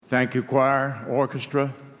Thank you, choir,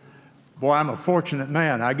 orchestra. Boy, I'm a fortunate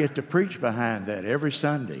man. I get to preach behind that every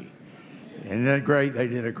Sunday. Isn't that great? They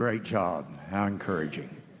did a great job. How encouraging.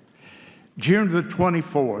 June the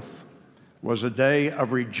 24th was a day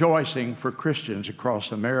of rejoicing for Christians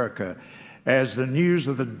across America as the news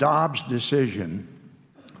of the Dobbs decision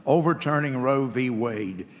overturning Roe v.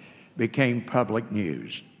 Wade became public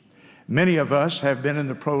news. Many of us have been in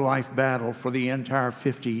the pro-life battle for the entire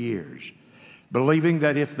 50 years, believing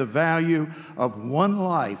that if the value of one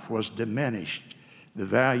life was diminished, the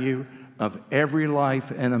value of every life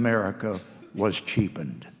in America was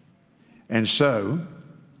cheapened. And so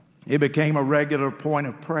it became a regular point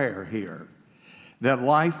of prayer here that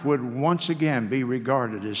life would once again be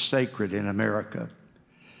regarded as sacred in America.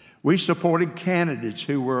 We supported candidates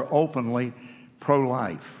who were openly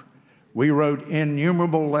pro-life. We wrote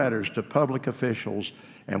innumerable letters to public officials,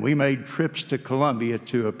 and we made trips to Columbia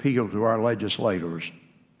to appeal to our legislators.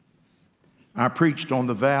 I preached on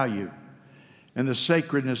the value and the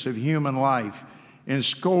sacredness of human life in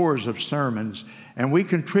scores of sermons, and we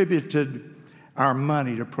contributed our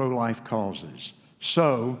money to pro-life causes.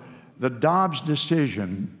 So the Dobbs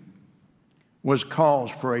decision was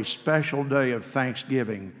cause for a special day of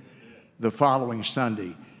thanksgiving the following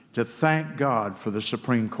Sunday to thank God for the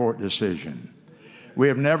Supreme Court decision. We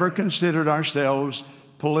have never considered ourselves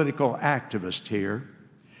political activists here.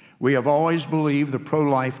 We have always believed the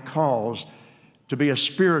pro-life cause to be a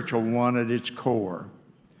spiritual one at its core.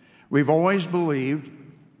 We've always believed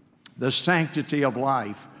the sanctity of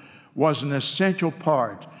life was an essential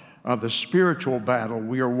part of the spiritual battle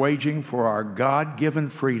we are waging for our God-given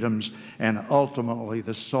freedoms and ultimately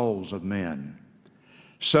the souls of men.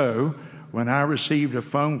 So, when I received a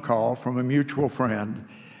phone call from a mutual friend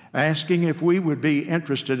asking if we would be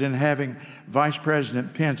interested in having Vice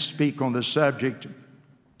President Pence speak on the subject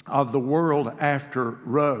of the world after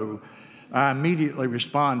Roe, I immediately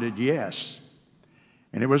responded yes.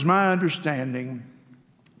 And it was my understanding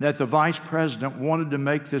that the Vice President wanted to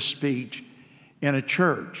make this speech in a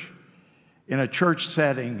church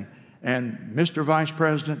setting. And Mr. Vice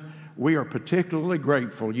President, we are particularly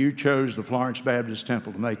grateful you chose the Florence Baptist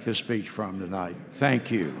Temple to make this speech from tonight.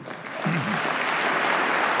 Thank you.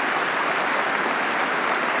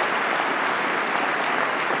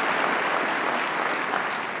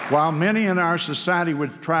 While many in our society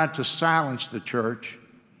would try to silence the church,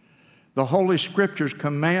 the Holy Scriptures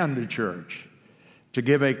command the church to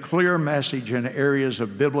give a clear message in areas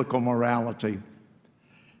of biblical morality.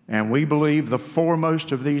 And we believe the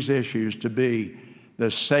foremost of these issues to be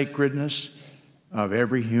the sacredness of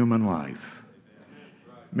every human life.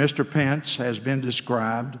 Mr. Pence has been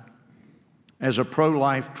described as a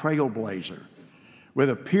pro-life trailblazer with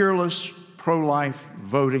a peerless pro-life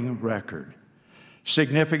voting record.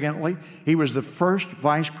 Significantly, he was the first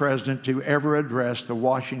vice president to ever address the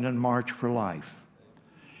Washington March for Life.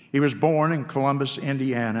 He was born in Columbus,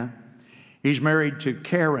 Indiana. He's married to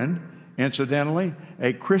Karen, incidentally,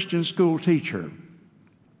 a Christian school teacher.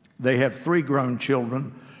 They have 3 grown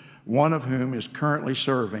children, one of whom is currently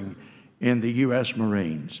serving in the U.S.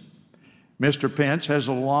 Marines. Mr. Pence has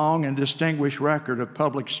a long and distinguished record of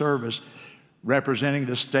public service representing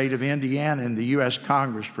the state of Indiana in the U.S.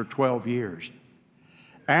 Congress for 12 years.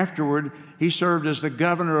 Afterward, he served as the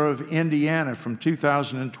governor of Indiana from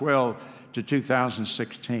 2012 to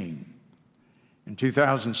 2016. In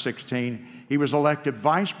 2016, he was elected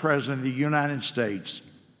Vice President of the United States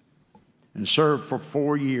and served for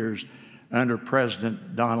 4 years under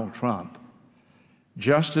President Donald Trump.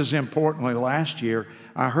 Just as importantly, last year,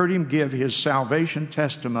 I heard him give his salvation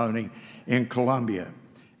testimony in Columbia.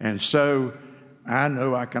 And so I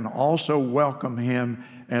know I can also welcome him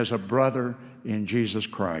as a brother in Jesus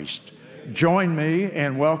Christ. Join me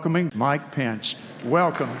in welcoming Mike Pence.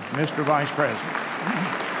 Welcome, Mr. Vice President.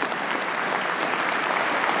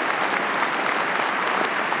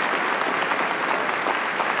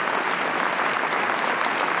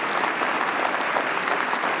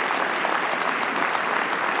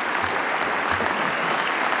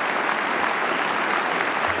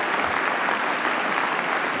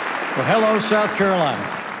 Well, hello, South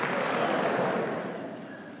Carolina.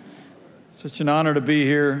 Such an honor to be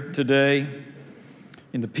here today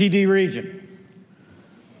in the PD region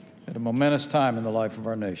at a momentous time in the life of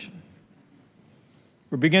our nation.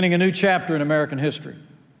 We're beginning a new chapter in American history.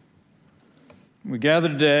 We gather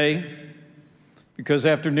today because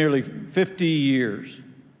after nearly 50 years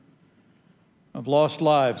of lost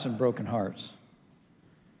lives and broken hearts,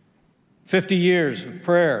 50 years of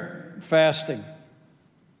prayer, fasting,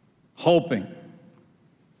 hoping,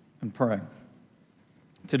 and praying.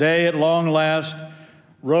 Today, at long last,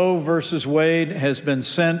 Roe versus Wade has been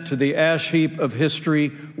sent to the ash heap of history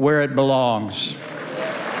where it belongs.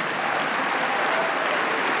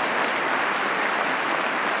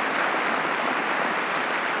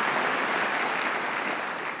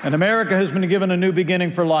 And America has been given a new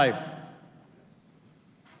beginning for life.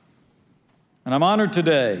 And I'm honored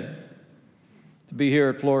today to be here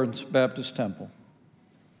at Florence Baptist Temple,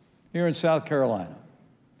 here in South Carolina,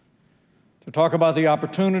 to talk about the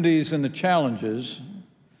opportunities and the challenges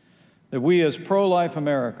that we as pro-life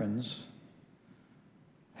Americans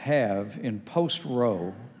have in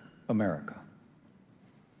post-Roe America.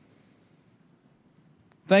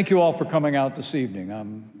 Thank you all for coming out this evening.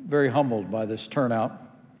 I'm very humbled by this turnout,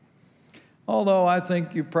 although I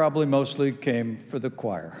think you probably mostly came for the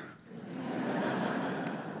choir.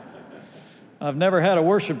 I've never had a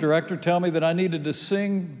worship director tell me that I needed to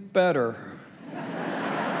sing better.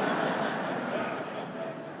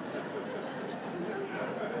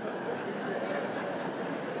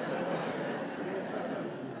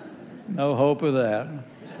 No hope of that.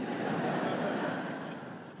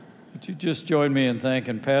 But you just join me in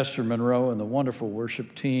thanking Pastor Monroe and the wonderful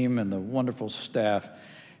worship team and the wonderful staff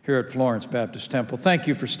here at Florence Baptist Temple. Thank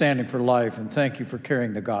you for standing for life, and thank you for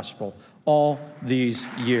carrying the gospel all these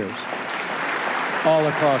years, all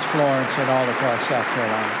across Florence and all across South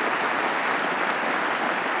Carolina.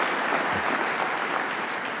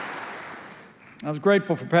 I was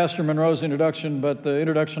grateful for Pastor Monroe's introduction, but the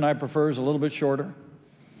introduction I prefer is a little bit shorter.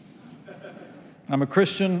 I'm a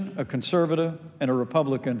Christian, a conservative, and a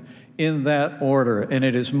Republican in that order, and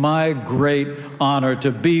it is my great honor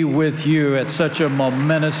to be with you at such a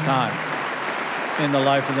momentous time in the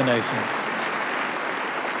life of the nation.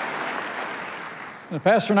 The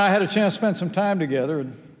pastor and I had a chance to spend some time together,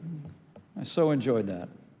 and I so enjoyed that.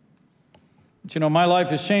 But you know, my life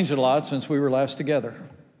has changed a lot since we were last together.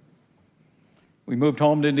 We moved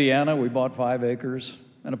home to Indiana. We bought 5 acres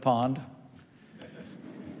and a pond.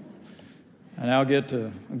 I now get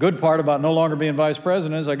to, a good part about no longer being vice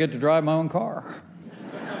president is I get to drive my own car.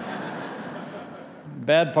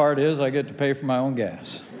 Bad part is I get to pay for my own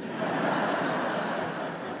gas.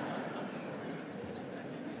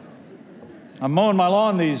 I'm mowing my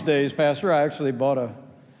lawn these days, Pastor. I actually bought a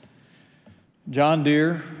John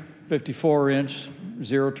Deere 54-inch,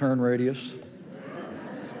 zero-turn radius,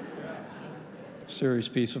 serious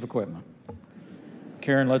piece of equipment.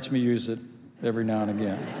 Karen lets me use it every now and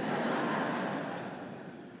again.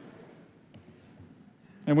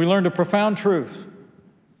 And we learned a profound truth,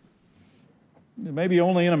 maybe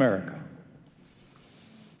only in America.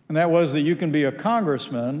 And that was that you can be a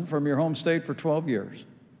congressman from your home state for 12 years.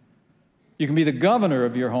 You can be the governor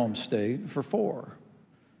of your home state for 4.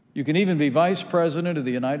 You can even be vice president of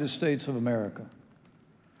the United States of America.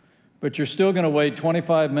 But you're still going to wait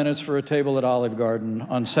 25 minutes for a table at Olive Garden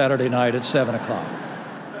on Saturday night at 7 o'clock.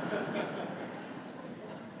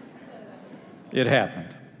 It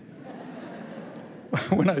happened.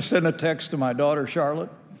 When I sent a text to my daughter, Charlotte,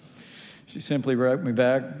 she simply wrote me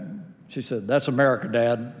back. She said, "That's America,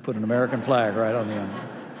 Dad." Put an American flag right on the end.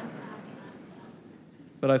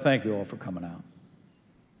 But I thank you all for coming out.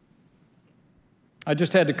 I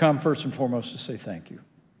just had to come first and foremost to say thank you.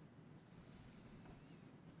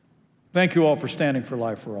 Thank you all for standing for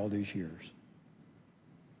life for all these years.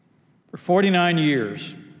 For 49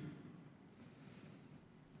 years,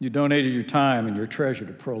 you donated your time and your treasure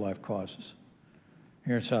to pro-life causes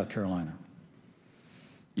here in South Carolina.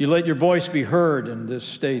 You let your voice be heard in this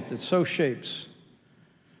state that so shapes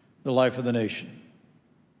the life of the nation.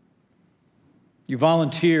 You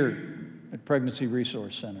volunteered at pregnancy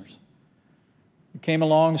resource centers. You came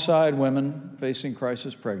alongside women facing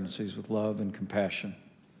crisis pregnancies with love and compassion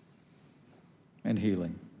and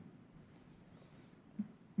healing.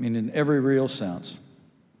 I mean, in every real sense.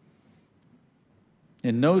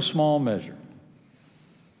 In no small measure,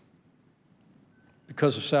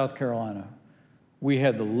 because of South Carolina, we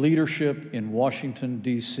had the leadership in Washington,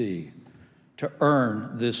 D.C. to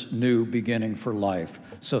earn this new beginning for life.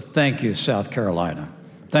 So thank you, South Carolina.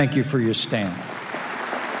 Thank you for your stand.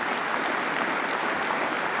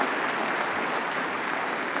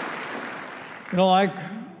 You know, like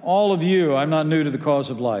all of you, I'm not new to the cause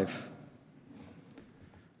of life.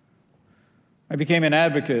 I became an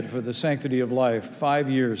advocate for the sanctity of life 5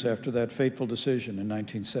 years after that fateful decision in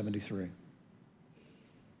 1973.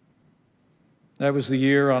 That was the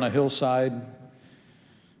year on a hillside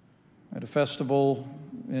at a festival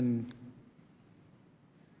in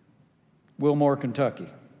Wilmore, Kentucky,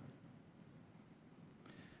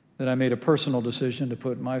 that I made a personal decision to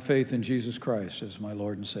put my faith in Jesus Christ as my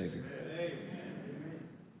Lord and Savior.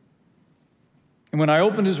 And when I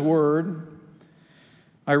opened His Word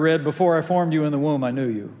I read, before I formed you in the womb, I knew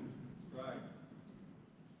you. Right.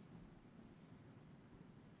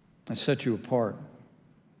 I set you apart.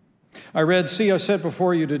 I read, see, I set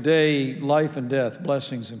before you today life and death,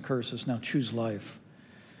 blessings and curses. Now choose life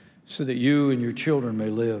so that you and your children may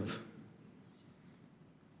live.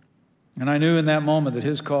 And I knew in that moment that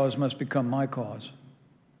his cause must become my cause.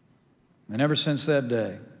 And ever since that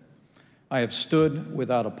day, I have stood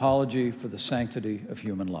without apology for the sanctity of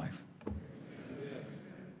human life.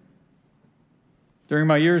 During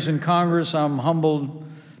my years in Congress, I'm humbled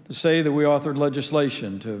to say that we authored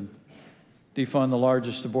legislation to defund the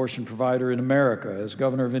largest abortion provider in America. As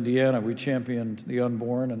governor of Indiana, we championed the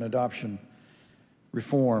unborn and adoption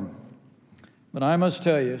reform. But I must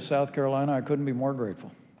tell you, South Carolina, I couldn't be more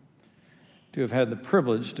grateful to have had the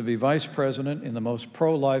privilege to be vice president in the most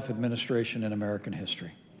pro-life administration in American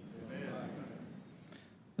history.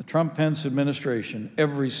 The Trump-Pence administration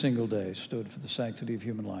every single day stood for the sanctity of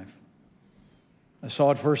human life. I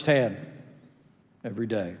saw it firsthand every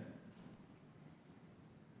day.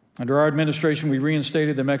 Under our administration, we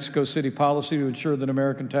reinstated the Mexico City policy to ensure that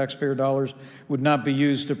American taxpayer dollars would not be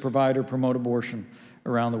used to provide or promote abortion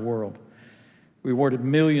around the world. We awarded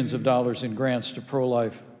millions of dollars in grants to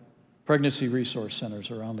pro-life pregnancy resource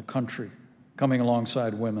centers around the country, coming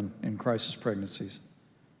alongside women in crisis pregnancies.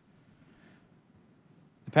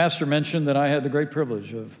 The pastor mentioned that I had the great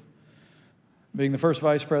privilege of being the first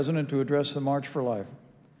vice president to address the March for Life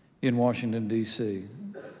in Washington, D.C.,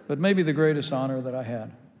 but maybe the greatest honor that I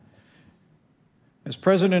had. As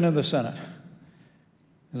president of the Senate,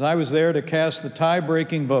 as I was there to cast the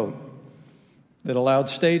tie-breaking vote that allowed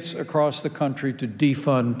states across the country to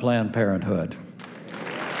defund Planned Parenthood.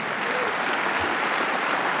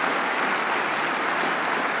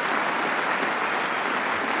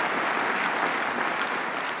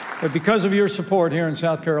 But because of your support here in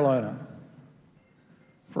South Carolina,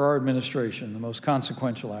 for our administration, the most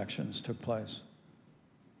consequential actions took place.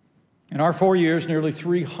 In our 4 years, nearly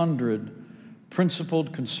 300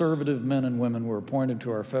 principled conservative men and women were appointed to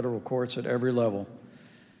our federal courts at every level,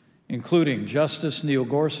 including Justice Neil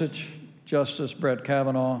Gorsuch, Justice Brett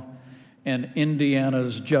Kavanaugh, and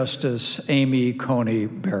Indiana's Justice Amy Coney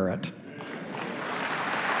Barrett.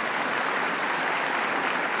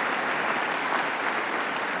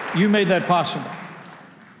 You made that possible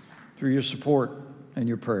through your support and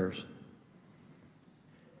your prayers.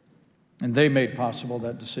 And they made possible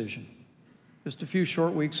that decision just a few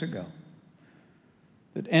short weeks ago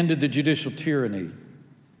that ended the judicial tyranny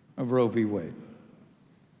of Roe v. Wade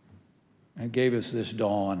and gave us this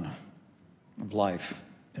dawn of life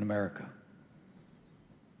in America.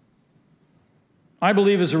 I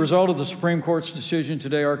believe as a result of the Supreme Court's decision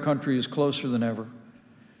today, our country is closer than ever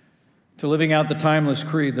to living out the timeless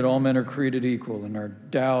creed that all men are created equal and are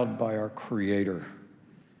endowed by our Creator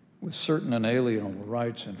with certain unalienable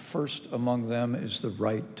rights, and first among them is the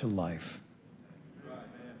right to life.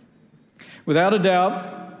 Without a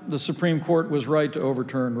doubt, the Supreme Court was right to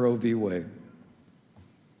overturn Roe v. Wade.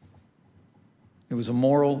 It was a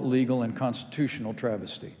moral, legal, and constitutional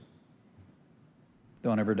travesty.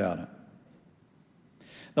 Don't ever doubt it.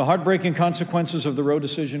 The heartbreaking consequences of the Roe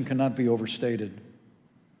decision cannot be overstated.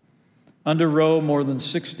 Under Roe, more than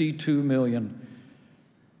 62 million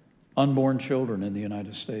unborn children in the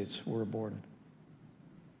United States were aborted.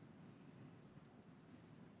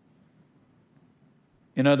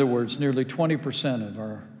 In other words, nearly 20%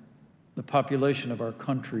 of the population of our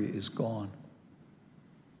country is gone.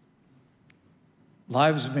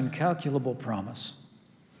 Lives of incalculable promise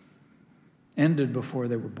ended before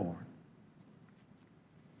they were born.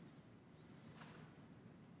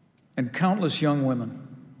 And countless young women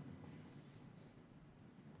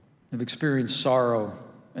have experienced sorrow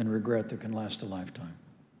and regret that can last a lifetime.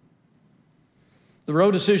 The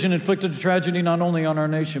Roe decision inflicted a tragedy not only on our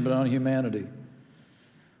nation, but on humanity,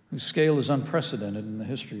 whose scale is unprecedented in the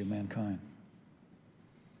history of mankind.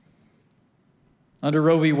 Under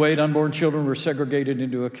Roe v. Wade, unborn children were segregated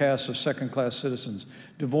into a caste of second-class citizens,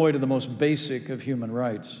 devoid of the most basic of human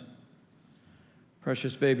rights.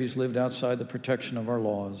 Precious babies lived outside the protection of our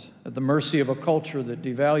laws, at the mercy of a culture that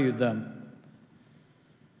devalued them,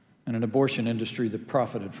 and an abortion industry that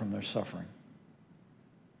profited from their suffering.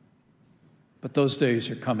 But those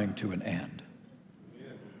days are coming to an end.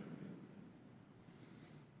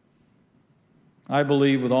 I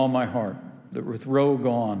believe with all my heart that with Roe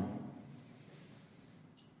gone,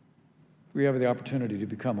 we have the opportunity to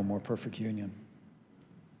become a more perfect union.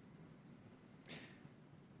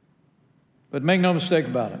 But make no mistake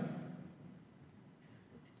about it.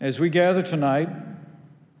 As we gather tonight,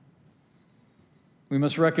 we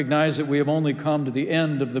must recognize that we have only come to the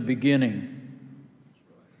end of the beginning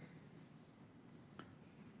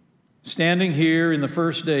standing here in the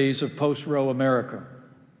first days of post-Roe America,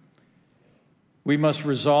 we must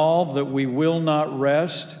resolve that we will not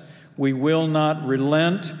rest, we will not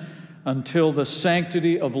relent until the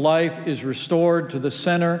sanctity of life is restored to the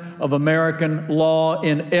center of American law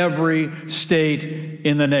in every state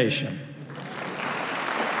in the nation.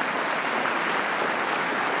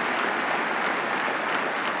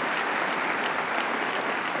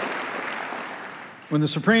 When the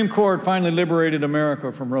Supreme Court finally liberated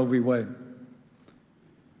America from Roe v. Wade,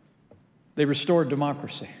 they restored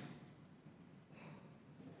democracy.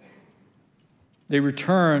 They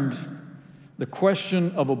returned the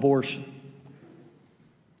question of abortion,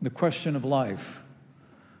 the question of life,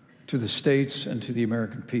 to the states and to the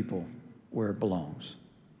American people where it belongs.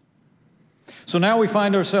 So now we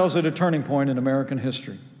find ourselves at a turning point in American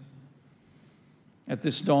history. At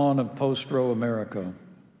this dawn of post-Roe America,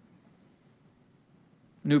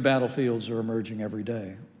 new battlefields are emerging every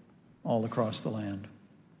day all across the land.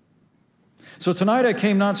 So tonight I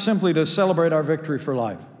came not simply to celebrate our victory for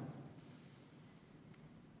life,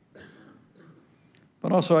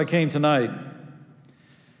 but also I came tonight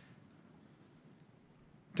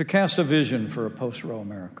to cast a vision for a post-Roe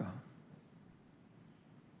America.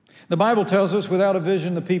 The Bible tells us without a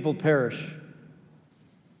vision the people perish.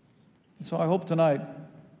 And so I hope tonight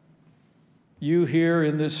you here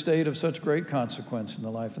in this state of such great consequence in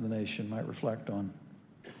the life of the nation might reflect on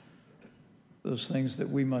those things that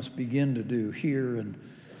we must begin to do here and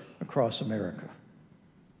across America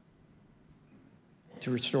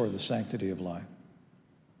to restore the sanctity of life.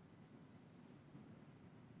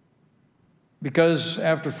 Because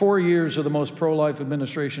after 4 years of the most pro-life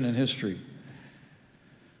administration in history,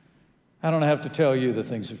 I don't have to tell you that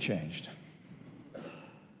things have changed.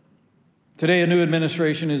 Today, a new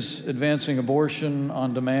administration is advancing abortion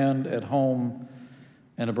on demand at home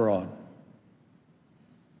and abroad.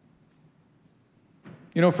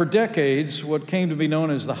 You know, for decades, what came to be known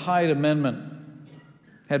as the Hyde Amendment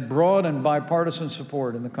had broad and bipartisan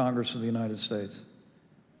support in the Congress of the United States.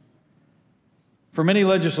 For many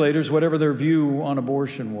legislators, whatever their view on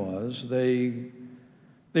abortion was, they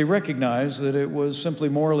recognized that it was simply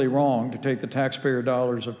morally wrong to take the taxpayer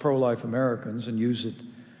dollars of pro-life Americans and use it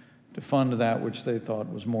to fund that which they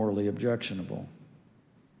thought was morally objectionable.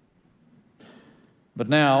 But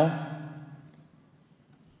now,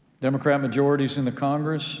 Democrat majorities in the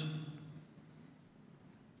Congress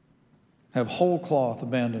have whole cloth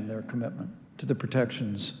abandoned their commitment to the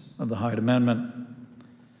protections of the Hyde Amendment.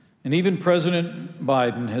 And even President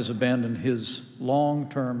Biden has abandoned his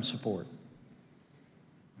long-term support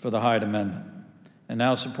for the Hyde Amendment and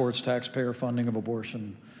now supports taxpayer funding of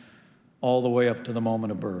abortion all the way up to the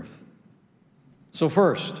moment of birth. So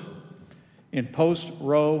first, in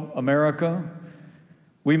post-Roe America,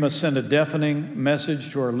 we must send a deafening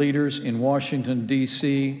message to our leaders in Washington,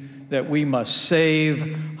 D.C., that we must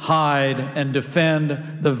save, hide, and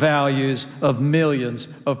defend the values of millions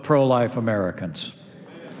of pro-life Americans.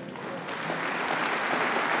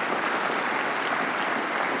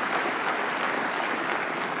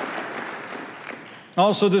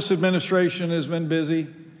 Also, this administration has been busy.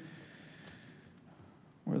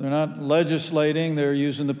 Where they're not legislating, they're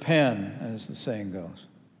using the pen, as the saying goes.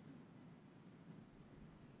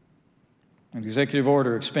 An executive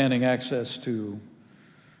order expanding access to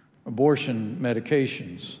abortion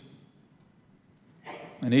medications.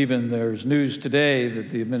 And even there's news today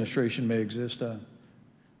that the administration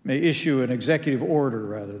may issue an executive order,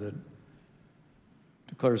 rather, that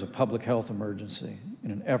declares a public health emergency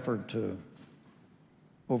in an effort to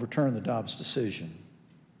overturn the Dobbs decision.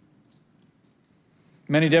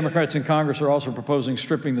 Many Democrats in Congress are also proposing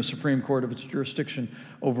stripping the Supreme Court of its jurisdiction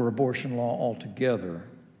over abortion law altogether.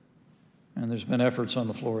 And there's been efforts on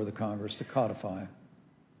the floor of the Congress to codify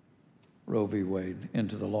Roe v. Wade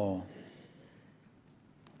into the law.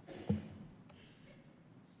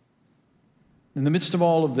 In the midst of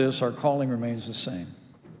all of this, our calling remains the same: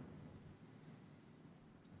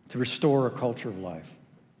 to restore a culture of life.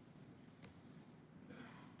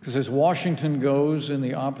 Because as Washington goes in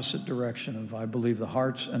the opposite direction of, I believe, the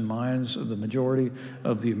hearts and minds of the majority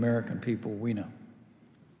of the American people, we know.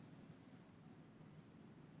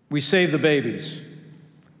 We save the babies,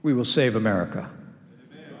 we will save America.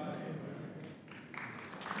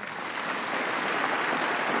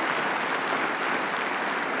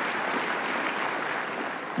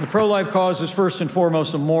 The pro-life cause is first and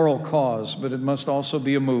foremost a moral cause, but it must also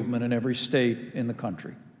be a movement in every state in the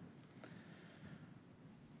country.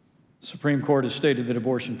 The Supreme Court has stated that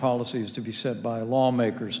abortion policy is to be set by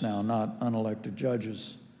lawmakers now, not unelected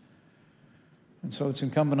judges. And so it's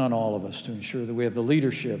incumbent on all of us to ensure that we have the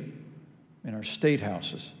leadership in our state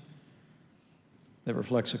houses that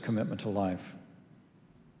reflects a commitment to life.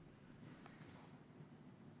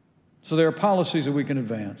 So there are policies that we can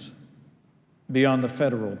advance beyond the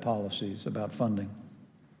federal policies about funding.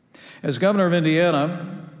 As governor of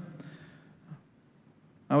Indiana,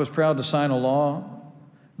 I was proud to sign a law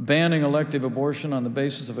banning elective abortion on the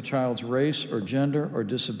basis of a child's race or gender or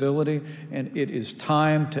disability, and it is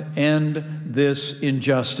time to end this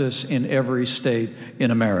injustice in every state in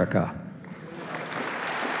America.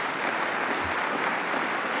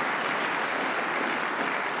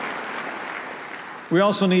 We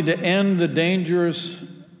also need to end the dangerous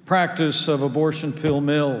practice of abortion pill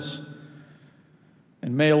mills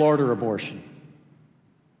and mail-order abortion.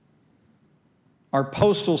 Our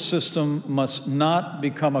postal system must not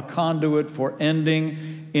become a conduit for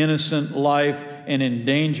ending innocent life and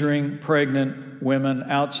endangering pregnant women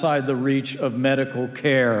outside the reach of medical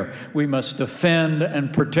care. We must defend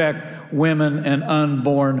and protect women and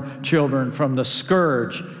unborn children from the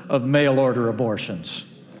scourge of mail-order abortions.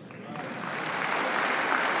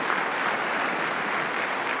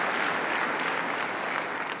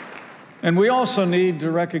 And we also need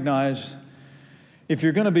to recognize, if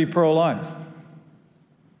you're going to be pro-life,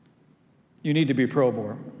 you need to be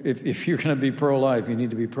pro-abortion. If you're going to be pro-life, you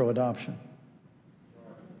need to be pro-adoption.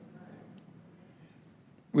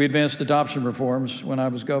 We advanced adoption reforms when I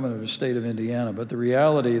was governor of the state of Indiana, but the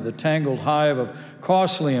reality, the tangled hive of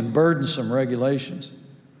costly and burdensome regulations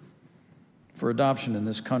for adoption in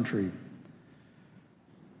this country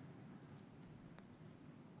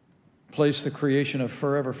placed the creation of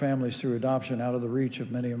forever families through adoption out of the reach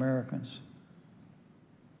of many Americans.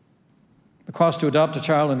 The cost to adopt a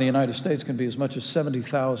child in the United States can be as much as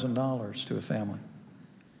 $70,000 to a family.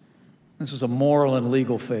 This is a moral and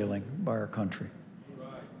legal failing by our country.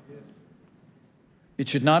 It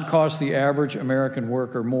should not cost the average American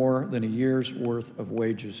worker more than a year's worth of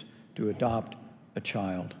wages to adopt a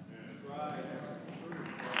child.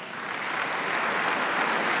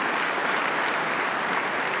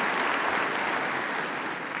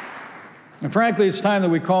 And frankly, it's time that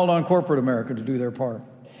we called on corporate America to do their part.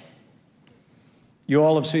 You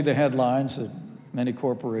all have seen the headlines that many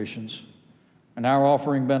corporations are now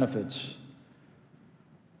offering benefits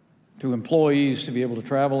to employees to be able to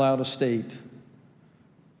travel out of state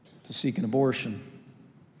to seek an abortion.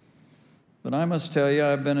 But I must tell you,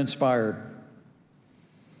 I've been inspired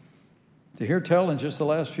to hear tell in just the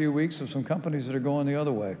last few weeks of some companies that are going the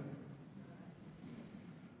other way.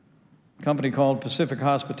 A company called Pacific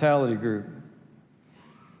Hospitality Group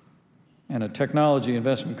and a technology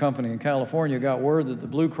investment company in California got word that the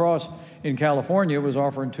Blue Cross in California was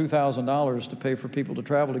offering $2,000 to pay for people to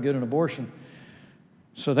travel to get an abortion.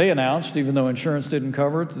 So they announced, even though insurance didn't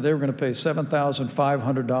cover it, that they were going to pay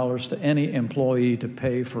 $7,500 to any employee to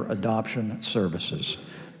pay for adoption services.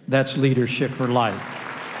 That's leadership for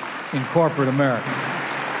life in corporate America.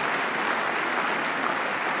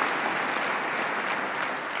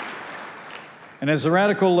 And as the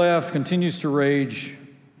radical left continues to rage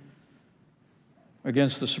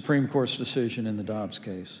against the Supreme Court's decision in the Dobbs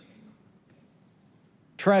case,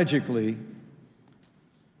 tragically,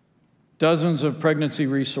 dozens of pregnancy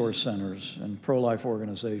resource centers and pro-life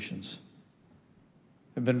organizations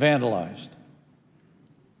have been vandalized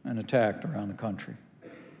and attacked around the country.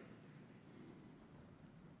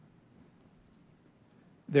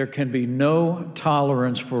 There can be no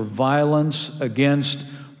tolerance for violence against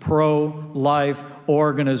pro-life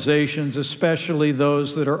organizations, especially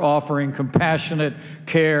those that are offering compassionate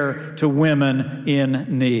care to women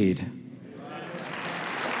in need.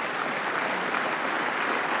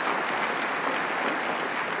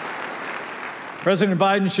 President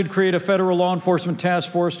Biden should create a federal law enforcement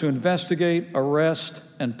task force to investigate, arrest,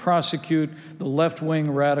 and prosecute the left-wing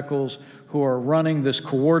radicals who are running this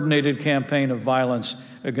coordinated campaign of violence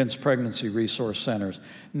against pregnancy resource centers.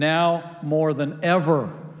 Now, more than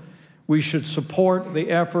ever, we should support the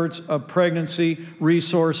efforts of pregnancy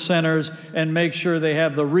resource centers and make sure they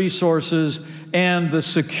have the resources and the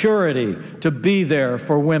security to be there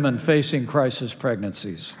for women facing crisis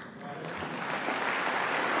pregnancies.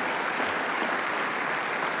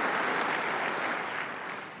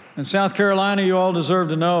 In South Carolina, you all deserve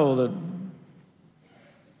to know that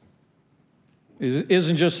it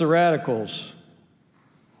isn't just the radicals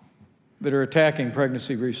that are attacking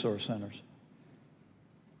pregnancy resource centers.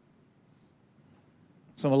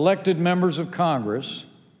 Some elected members of Congress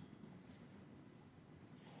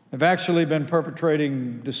have actually been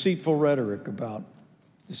perpetrating deceitful rhetoric about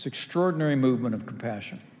this extraordinary movement of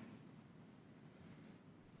compassion.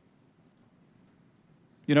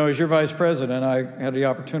 You know, as your vice president, I had the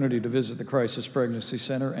opportunity to visit the Crisis Pregnancy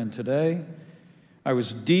Center, and today I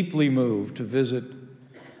was deeply moved to visit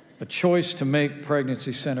a Choice to Make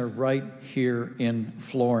pregnancy center right here in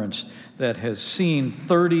Florence that has seen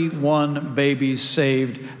 31 babies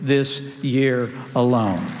saved this year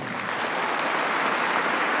alone.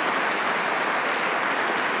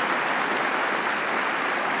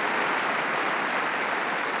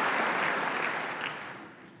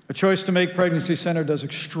 A Choice to Make pregnancy center does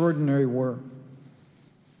extraordinary work.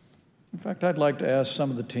 In fact, I'd like to ask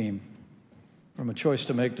some of the team from A Choice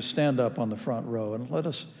to Make to stand up on the front row and let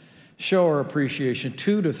us show our appreciation.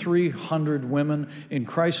 200 to 300 women in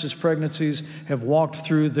crisis pregnancies have walked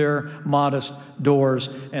through their modest doors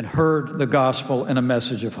and heard the gospel and a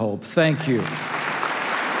message of hope. Thank you.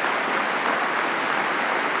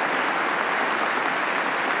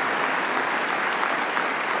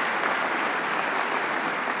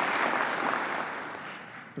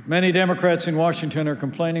 But many Democrats in Washington are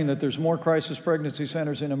complaining that there's more crisis pregnancy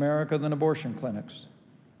centers in America than abortion clinics.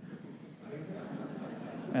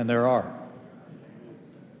 And there are.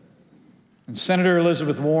 And Senator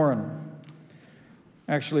Elizabeth Warren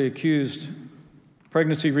actually accused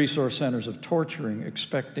pregnancy resource centers of torturing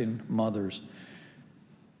expecting mothers.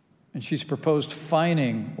 And she's proposed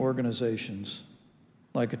fining organizations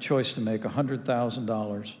like A Choice to Make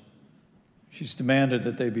 $100,000. She's demanded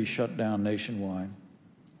that they be shut down nationwide.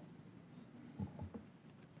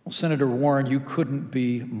 Well, Senator Warren, you couldn't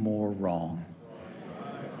be more wrong.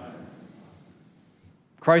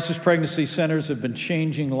 Crisis pregnancy centers have been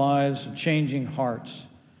changing lives and changing hearts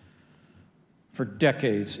for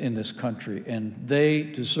decades in this country, and they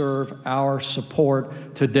deserve our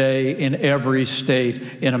support today in every state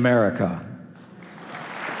in America.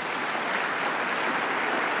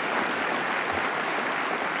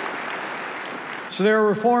 So there are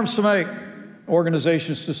reforms to make,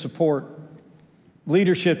 organizations to support,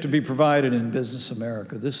 leadership to be provided in business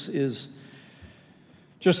America. This is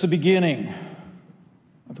just the beginning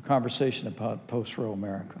of a conversation about post-Roe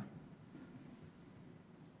America.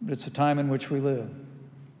 But it's a time in which we live.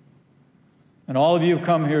 And all of you have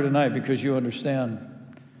come here tonight because you understand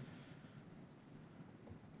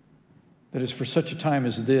that it's for such a time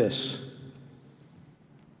as this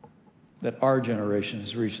that our generation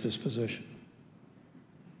has reached this position.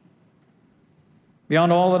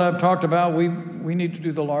 Beyond all that I've talked about, we need to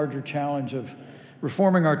do the larger challenge of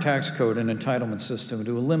reforming our tax code and entitlement system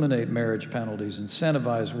to eliminate marriage penalties,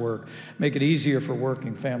 incentivize work, make it easier for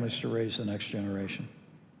working families to raise the next generation.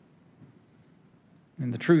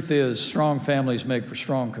 And the truth is, strong families make for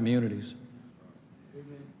strong communities.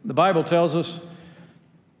 The Bible tells us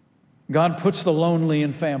God puts the lonely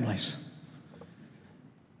in families.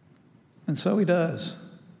 And so he does.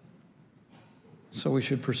 So we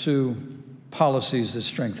should pursue policies that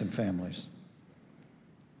strengthen families.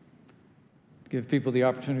 Give people the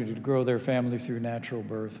opportunity to grow their family through natural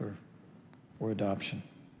birth or adoption.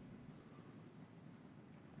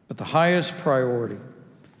 But the highest priority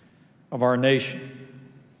of our nation,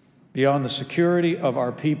 beyond the security of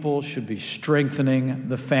our people, should be strengthening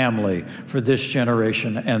the family for this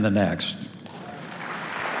generation and the next.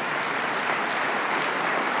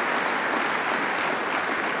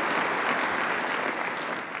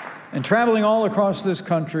 And traveling all across this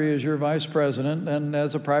country as your vice president and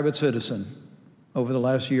as a private citizen over the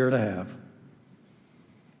last year and a half,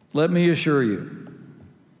 let me assure you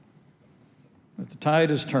that the tide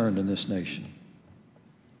has turned in this nation.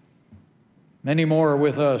 Many more are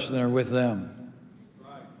with us than are with them.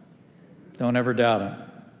 Don't ever doubt it.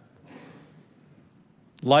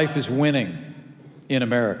 Life is winning in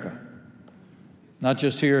America, not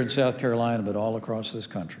just here in South Carolina, but all across this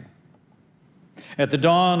country. At the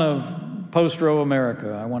dawn of post-Roe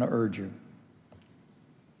America, I want to urge you,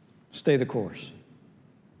 stay the course.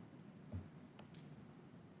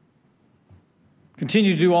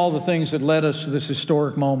 Continue to do all the things that led us to this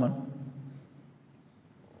historic moment.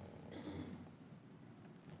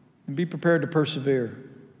 And be prepared to persevere.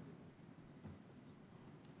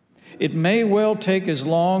 It may well take as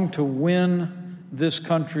long to win this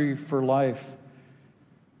country for life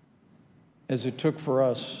as it took for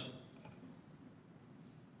us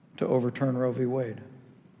to overturn Roe v. Wade.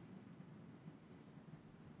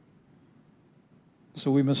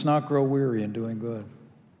 So we must not grow weary in doing good.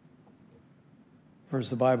 For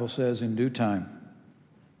as the Bible says, in due time,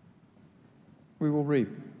 we will reap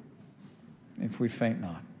if we faint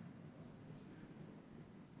not.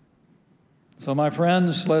 So, my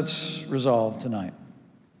friends, let's resolve tonight,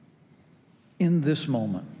 in this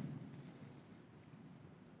moment,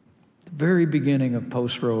 the very beginning of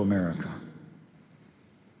post-Roe America,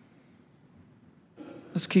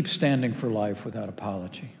 let's keep standing for life without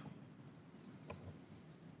apology.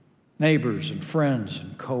 neighbors and friends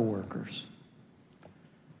and co-workers.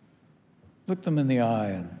 Look them in the eye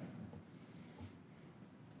and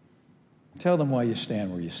tell them why you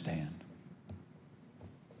stand where you stand.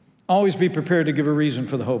 Always be prepared to give a reason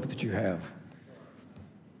for the hope that you have.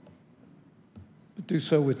 But do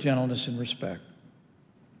so with gentleness and respect.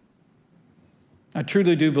 I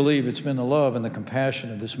truly do believe it's been the love and the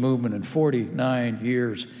compassion of this movement in 49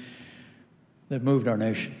 years that moved our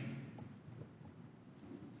nation.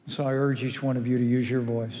 So I urge each one of you to use your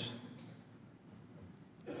voice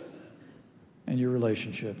and your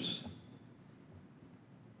relationships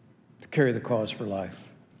to carry the cause for life.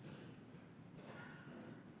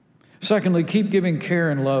 Secondly, keep giving care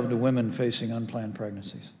and love to women facing unplanned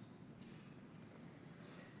pregnancies.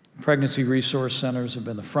 Pregnancy resource centers have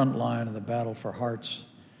been the front line of the battle for hearts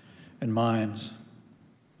and minds.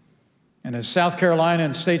 And as South Carolina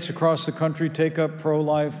and states across the country take up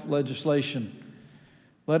pro-life legislation,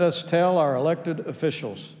 let us tell our elected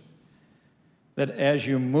officials that as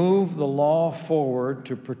you move the law forward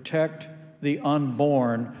to protect the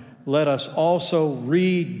unborn, let us also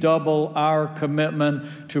redouble our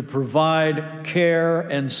commitment to provide care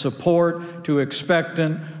and support to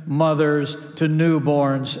expectant mothers, to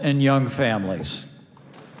newborns and young families.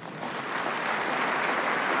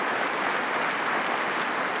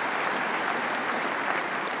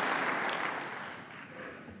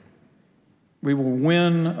 We will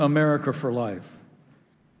win America for life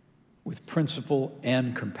with principle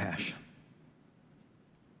and compassion.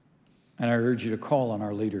 And I urge you to call on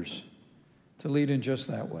our leaders to lead in just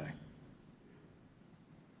that way.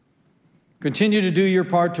 Continue to do your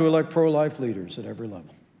part to elect pro-life leaders at every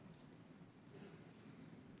level.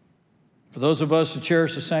 For those of us who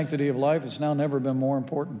cherish the sanctity of life, it's now never been more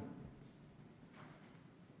important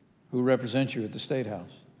who represents you at the State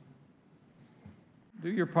House. Do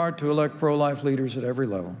your part to elect pro-life leaders at every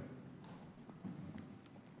level.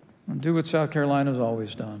 And do what South Carolina has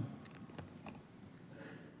always done.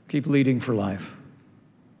 Keep leading for life.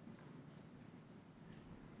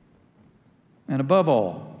 And above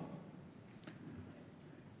all,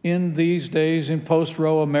 in these days in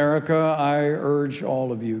post-Roe America, I urge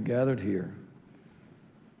all of you gathered here,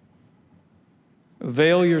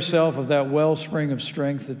 avail yourself of that wellspring of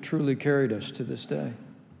strength that truly carried us to this day.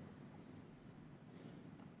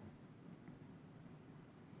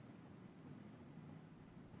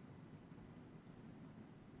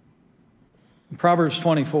 In Proverbs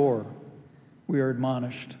 24, we are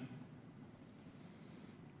admonished.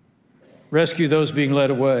 Rescue those being led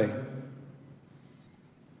away.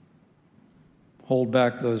 Hold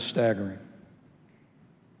back those staggering.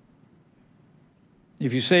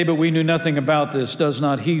 If you say, but we knew nothing about this, does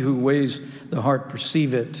not he who weighs the heart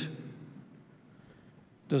perceive it?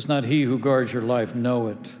 Does not he who guards your life know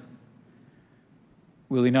it?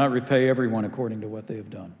 Will he not repay everyone according to what they have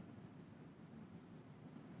done?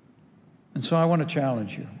 And so I want to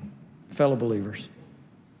challenge you, fellow believers.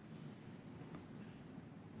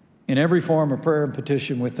 In every form of prayer and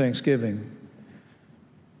petition with thanksgiving,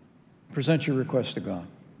 present your request to God.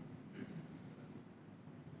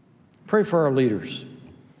 Pray for our leaders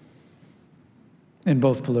in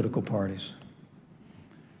both political parties.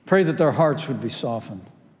 Pray that their hearts would be softened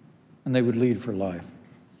and they would lead for life.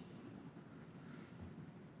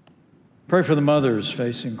 Pray for the mothers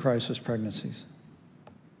facing crisis pregnancies.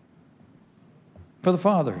 For the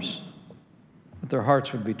fathers, that their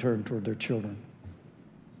hearts would be turned toward their children.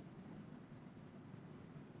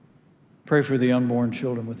 Pray for the unborn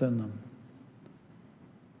children within them,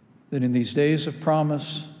 that in these days of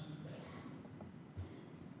promise,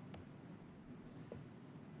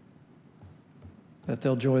 that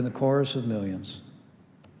they'll join the chorus of millions.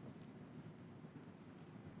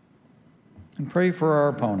 And pray for our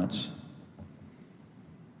opponents,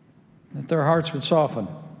 that their hearts would soften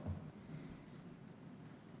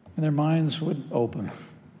and their minds would open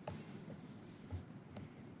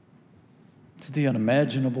to the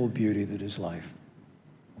unimaginable beauty that is life.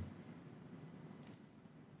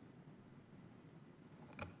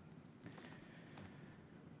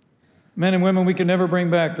 Men and women, we can never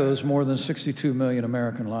bring back those more than 62 million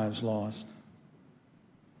American lives lost.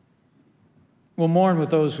 We'll mourn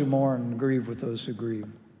with those who mourn and grieve with those who grieve.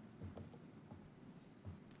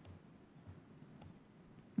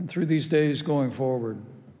 And through these days going forward,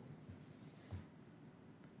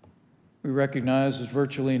 we recognize there's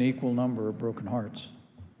virtually an equal number of broken hearts.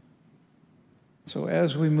 So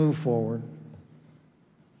as we move forward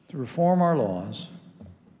to reform our laws,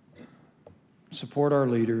 support our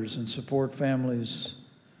leaders, and support families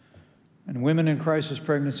and women in crisis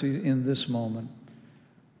pregnancy in this moment,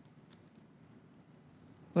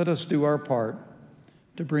 let us do our part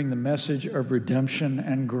to bring the message of redemption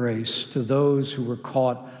and grace to those who were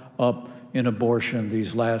caught up in abortion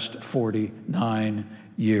these last 49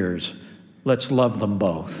 years. Let's love them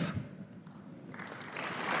both.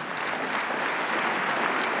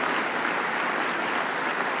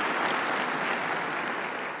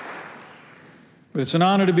 But it's an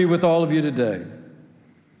honor to be with all of you today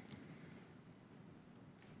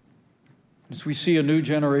as we see a new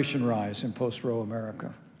generation rise in post-Roe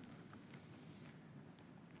America.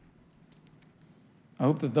 I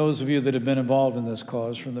hope that those of you that have been involved in this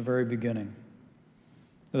cause from the very beginning,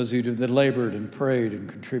 those of you that labored and prayed and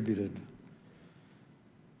contributed,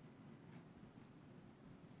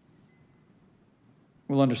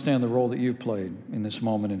 will understand the role that you've played in this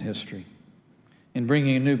moment in history, in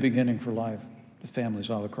bringing a new beginning for life to families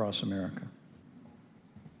all across America.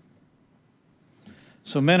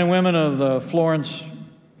 So men and women of the Florence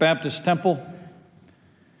Baptist Temple,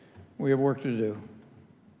 we have work to do.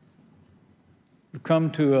 We've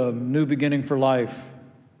come to a new beginning for life,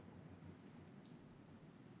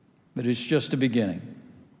 but it's just a beginning.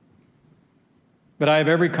 But I have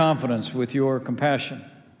every confidence with your compassion,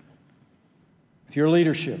 with your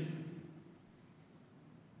leadership,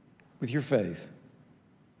 with your faith.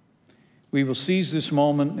 We will seize this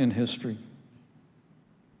moment in history.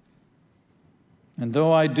 And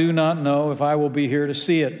though I do not know if I will be here to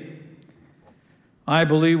see it, I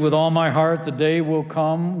believe with all my heart the day will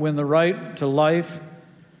come when the right to life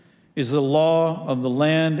is the law of the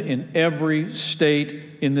land in every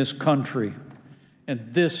state in this country.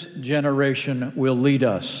 And this generation will lead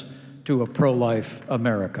us to a pro-life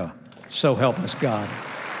America. So help us God.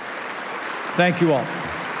 Thank you all.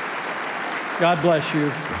 God bless you.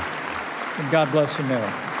 And God bless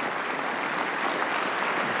America.